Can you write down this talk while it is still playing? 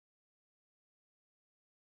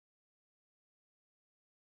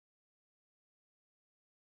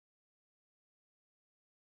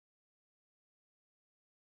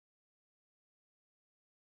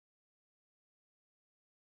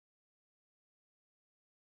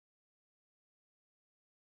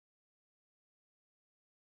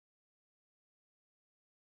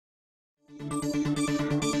Magandang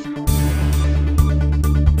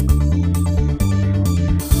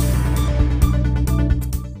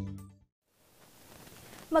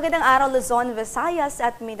araw Luzon, Visayas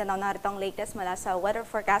at Mindanao. Narito ang latest mula sa weather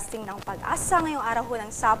forecasting ng Pag-asa ngayong araw ng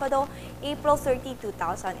Sabado, April 30,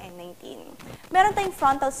 2019. Meron tayong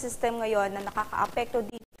frontal system ngayon na nakakaapekto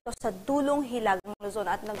dito sa dulong hilagang Luzon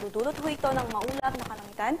at nagdudulot ho ito ng maulap na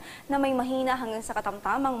kalangitan na may mahina hanggang sa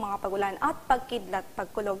katamtamang mga pagulan at pagkidlat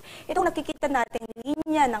pagkulog. Itong nakikita natin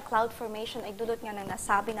linya ng cloud formation ay dulot nga ng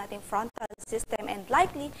nasabi nating frontal system and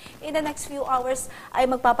likely in the next few hours ay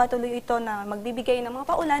magpapatuloy ito na magbibigay ng mga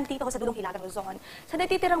paulan dito sa dulong hilagang Luzon. Sa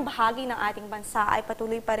natitirang bahagi ng ating bansa ay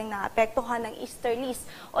patuloy pa rin naapektuhan ng easterlies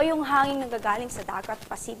o yung hangin nanggagaling sa dagat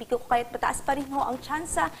Pasipiko, kaya't mataas pa rin ho ang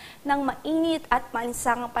tsansa ng mainit at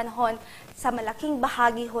malinsangang panahon sa malaking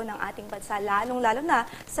bahagi ho ng ating bansa, lalong-lalo na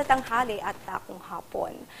sa tanghali at takong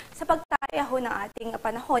hapon. Sa pagtaya ho ng ating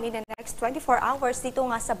panahon in the next 24 hours dito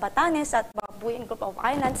nga sa Batanes at Baguio Group of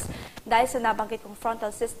Islands, dahil sa nabanggit kong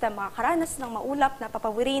frontal system, makakaranas ng maulap na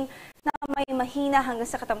papawirin na may mahina hanggang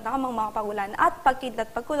sa katamtamang mga pagulan at pagkidlat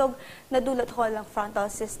pagkulog na dulot ho ng frontal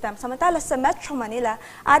system. Samantala sa Metro Manila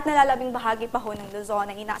at nalalabing bahagi pa ho ng Luzon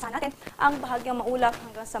ay inaasahan natin ang bahagyang maulap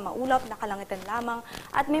hanggang sa maulap na kalangitan lamang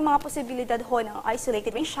at may mga posibilidad ho ng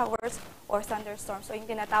isolated rain showers or thunderstorms o yung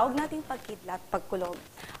tinatawag nating pagkidlat pagkulog.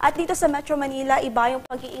 At dito sa Metro Manila, iba yung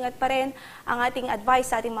pag-iingat pa rin ang ating advice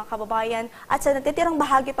sa ating mga kababayan at sa natitirang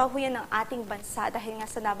bahagi pa ho yan ng ating bansa dahil nga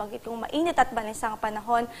sa nabanggit kong mainit at balansang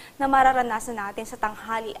panahon na mararanasan natin sa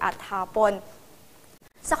tanghali at hapon.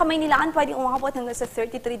 Sa Kamaynilaan, pwedeng umabot hanggang sa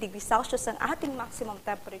 33 degrees Celsius ang ating maximum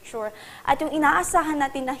temperature. At yung inaasahan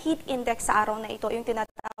natin na heat index sa araw na ito, yung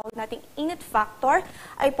tinatawag nating init factor,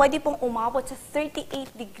 ay pwede pong umabot sa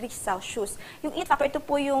 38 degrees Celsius. Yung init factor, ito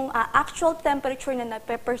po yung actual temperature na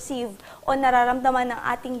nape-perceive o nararamdaman ng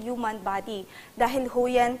ating human body. Dahil ho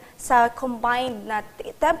yan sa combined na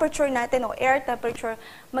temperature natin o air temperature,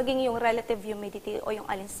 maging yung relative humidity o yung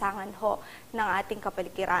alinsangan ho ng ating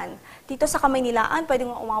kapaligiran. Dito sa Kamaynilaan, pwedeng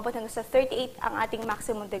umabot hanggang sa 38 ang ating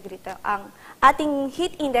maximum degree, ang ating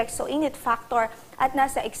heat index o init factor at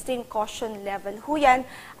nasa extreme caution level ho yan.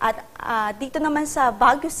 At dito naman sa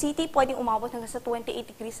Baguio City, pwedeng umabot hanggang sa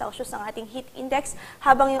 28 degrees Celsius ang ating heat index,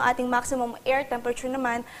 habang yung ating maximum air temperature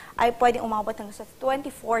naman ay pwedeng umabot hanggang sa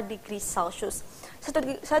 24 degrees Celsius.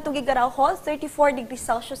 Sa Tuguegarao Hall, 34 degrees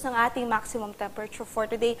Celsius ang ating maximum temperature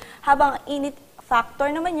for today, habang init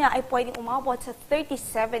factor naman niya ay pwedeng umabot sa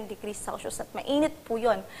 37 degrees Celsius at mainit po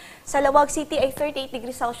yun. Sa Lawag City ay 38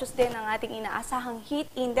 degrees Celsius din ang ating inaasahang heat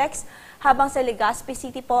index, habang sa Legazpi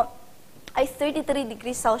City po ay 33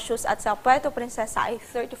 degrees Celsius at sa Puerto Princesa ay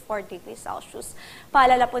 34 degrees Celsius.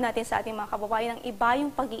 Paalala po natin sa ating mga kababayan ng iba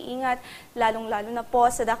yung pag-iingat, lalong-lalo na po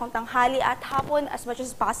sa dakong tanghali at hapon, as much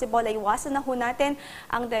as possible ay iwasan na ho natin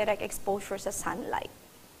ang direct exposure sa sunlight.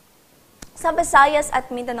 Sa Visayas at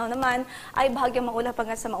Mindanao naman ay bahagyang maulap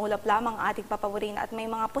hanggang sa maulap lamang ang ating papawirin at may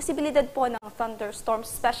mga posibilidad po ng thunderstorms,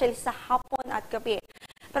 especially sa hapon at gabi.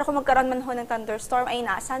 Pero kung magkaroon man ho ng thunderstorm ay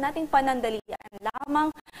inaasahan nating panandalian lamang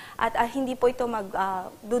at hindi po ito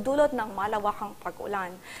magdudulot ng malawakang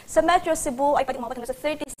pag-ulan. Sa Metro Cebu ay pwedeng umabot hanggang sa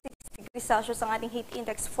 36 degrees Celsius ang ating heat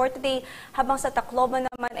index for today, habang sa Tacloban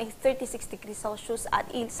naman ay 36 degrees Celsius at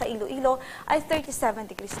sa Iloilo ay 37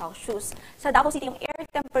 degrees Celsius. Sa Davao City, yung air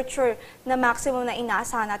temperature na maximum na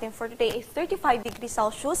inaasahan natin for today ay 35 degrees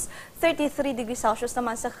Celsius, 33 degrees Celsius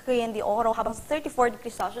naman sa Cagayan de Oro, habang 34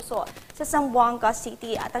 degrees Celsius sa Zamboanga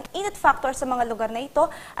City. At ang init factor sa mga lugar na ito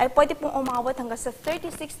ay pwede pong umabot hanggang sa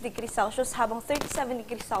 36 degrees Celsius, habang 37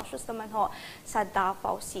 degrees Celsius naman ho sa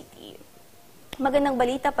Davao City. Magandang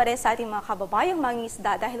balita pa rin sa ating mga kababayang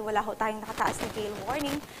mangingisda dahil wala ho tayong nakataas na gale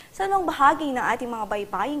warning sa anong bahagi ng ating mga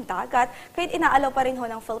baybaying dagat, kahit inaalaw pa rin ho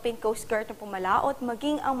ng Philippine Coast Guard na pumalaot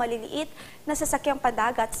maging ang maliliit na sasakyang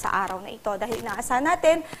pandagat sa araw na ito. Dahil inaasahan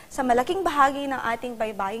natin sa malaking bahagi ng ating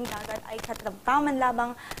baybaying dagat ay katamtaman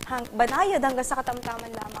lamang, banayad hanggang sa katamtaman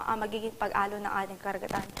lamang ang magiging pag-alo ng ating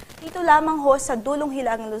karagatan. Dito lamang ho sa dulong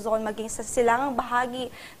hilagang Luzon, maging sa silangang bahagi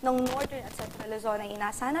ng Northern at Central Luzon ay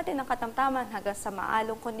inaasahan natin ng katamtaman hanggang sa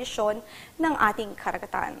maalong kondisyon ng ating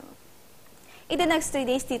karagatan. In the next 3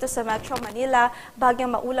 days dito sa Metro Manila,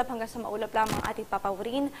 bahagyang maulap hanggang sa maulap lamang ating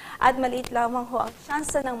papawirin at maliit lamang ho ang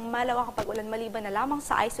tsansa ng malawakang pag-ulan maliban na lamang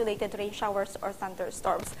sa isolated rain showers or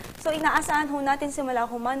thunderstorms. So inaasahan ho natin simula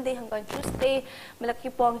ho Monday hanggang Tuesday, malaki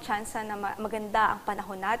po ang tsansa na maganda ang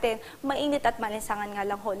panahon natin. Mainit at malinsangan nga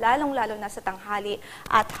lang ho, lalong-lalo na sa tanghali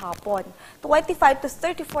at hapon. 25 to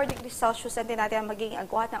 34 degrees Celsius ang natin ang magiging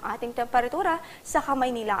agwat ng ating temperatura sa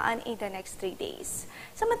Kamaynilaan in the next 3 days.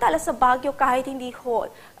 Samantala sa Baguio, kahit kahit hindi ho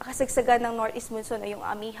kasagsagan ng northeast monsoon o yung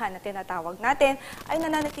amihan na tinatawag natin, ay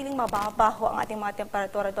nananatiling mababa ho ang ating mga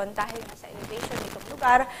temperatura doon dahil nasa elevation nitong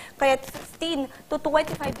lugar. Kaya 15 to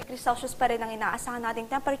 25 degrees Celsius pa rin ang inaasahan nating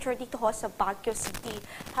temperature dito ho sa Baguio City.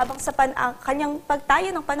 Habang sa kanyang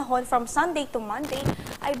pagtayo ng panahon from Sunday to Monday,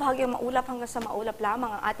 ay bahagyang maulap hanggang sa maulap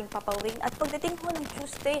lamang ang ating papawin. At pagdating ho ng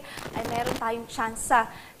Tuesday, ay meron tayong tsansa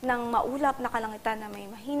ng maulap na kalangitan na may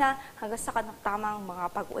mahina hanggang sa tamang mga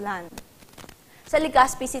pag-ulan. Sa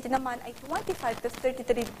Legazpi City naman ay 25 to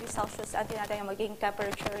 33 degrees Celsius ang tinatayang magiging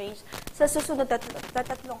temperature range sa susunod na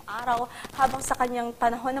tatlong araw, habang sa kanyang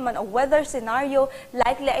panahon naman o weather scenario,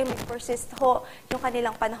 likely ay may persist ho yung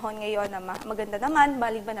kanilang panahon ngayon na maganda naman,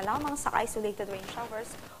 maliban na lamang sa isolated rain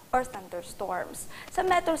showers or thunderstorms. Sa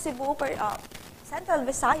Metro Cebu, Central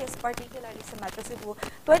Visayas, particularly sa Metro Cebu,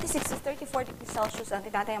 26 to 34 degrees Celsius ang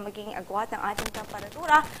tinatayang magiging agwat ng ating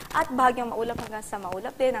temperatura at bahagyang maulap hanggang sa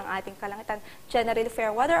maulap din ang ating kalangitan. Generally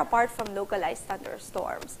fair weather apart from localized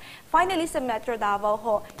thunderstorms. Finally, sa Metro Davao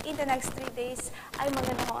ho, in the next 3 days ay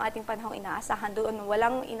maganda ang ating panahong inaasahan. Doon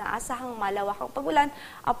walang inaasahang malawakang pagulan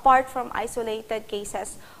apart from isolated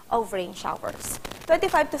cases of rain showers.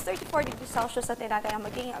 25 to 34 degrees Celsius ang tinatayang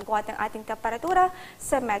magiging agwat ng ating temperatura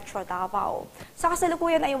sa Metro Davao. Sa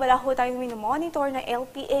kasalukuyan ay wala ho tayong minomonitor na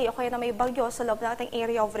LPA o kaya na may bagyo sa loob ng ating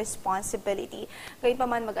area of responsibility.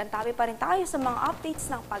 Gayunpaman, mag-antabi pa rin tayo sa mga updates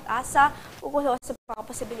ng pag-asa ukol sa mga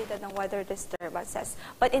posibilidad ng weather disturbances.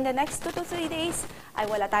 But in the next 2 to 3 days ay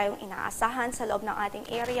wala tayong inaasahan sa loob ng ating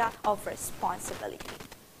area of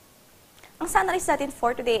responsibility. Ang sunrise natin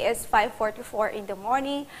for today is 5:44 in the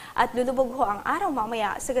morning at lulubog ho ang araw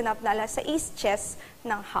mamaya sa ganap na alas 6:10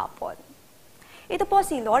 ng hapon. Ito po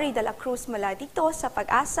si Loriedin Cruz mula dito sa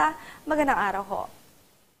Pag-asa. Magandang araw ho.